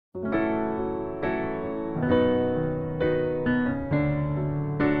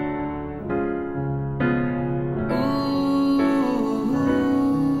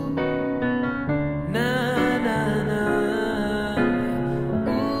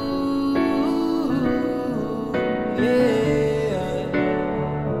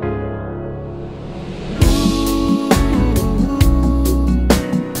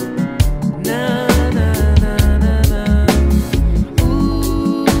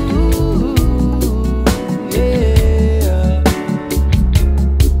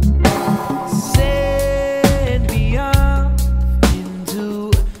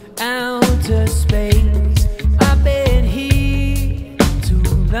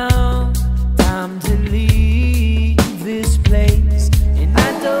now, time to leave this place. And I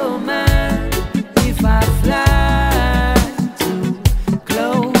don't mind if I fly too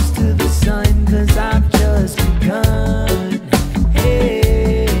close to the sun, 'cause I've just begun.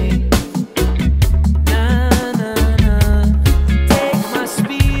 Hey, nah, nah, nah. Take my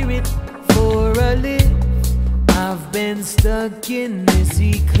spirit for a lift. I've been stuck in this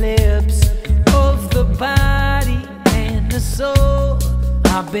eclipse of the body and the soul.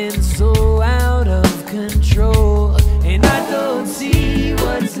 I've been so out of control, and I don't see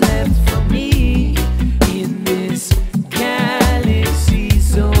what's left for me in this galaxy.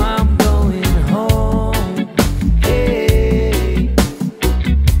 So I'm going home, hey,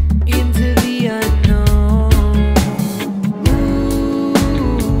 into the unknown. Ooh,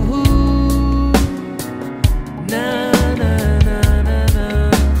 nah, nah, nah, nah, nah.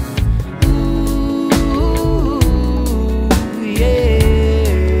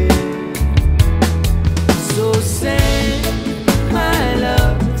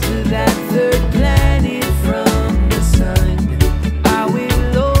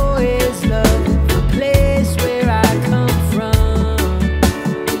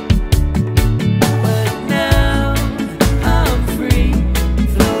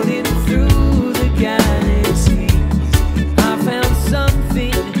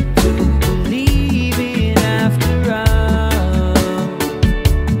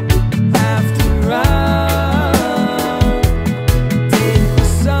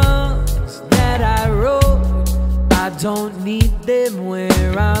 Don't need them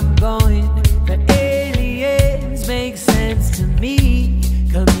where I'm going. The aliens make sense to me.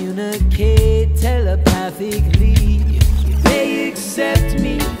 Communicate telepathically. They accept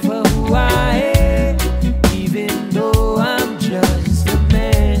me for who I am, even though I'm just a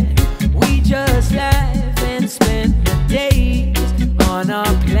man. We just laugh and spend the days on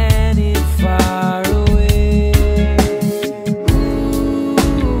our planet far away.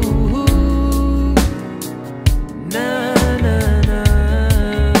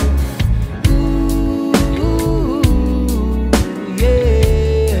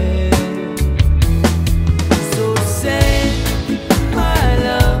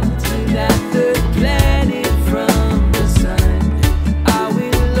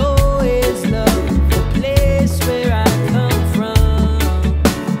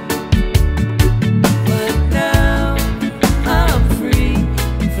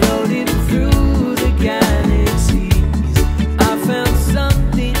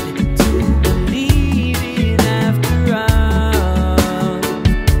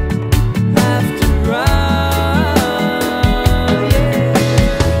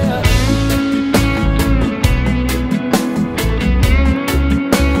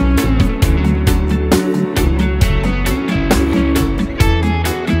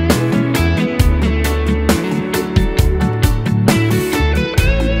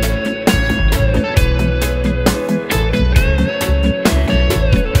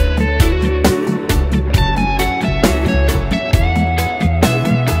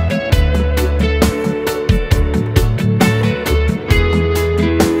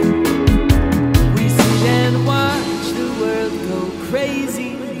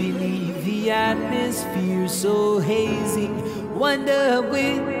 Atmosphere so hazy. Wonder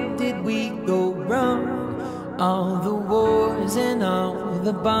when did we go wrong? All the wars and all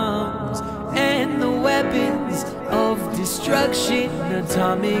the bombs and the weapons of destruction,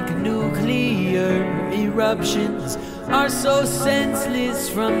 atomic nuclear eruptions are so senseless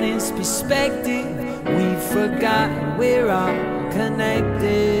from this perspective. We forgot we're all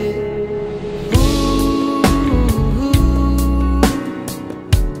connected.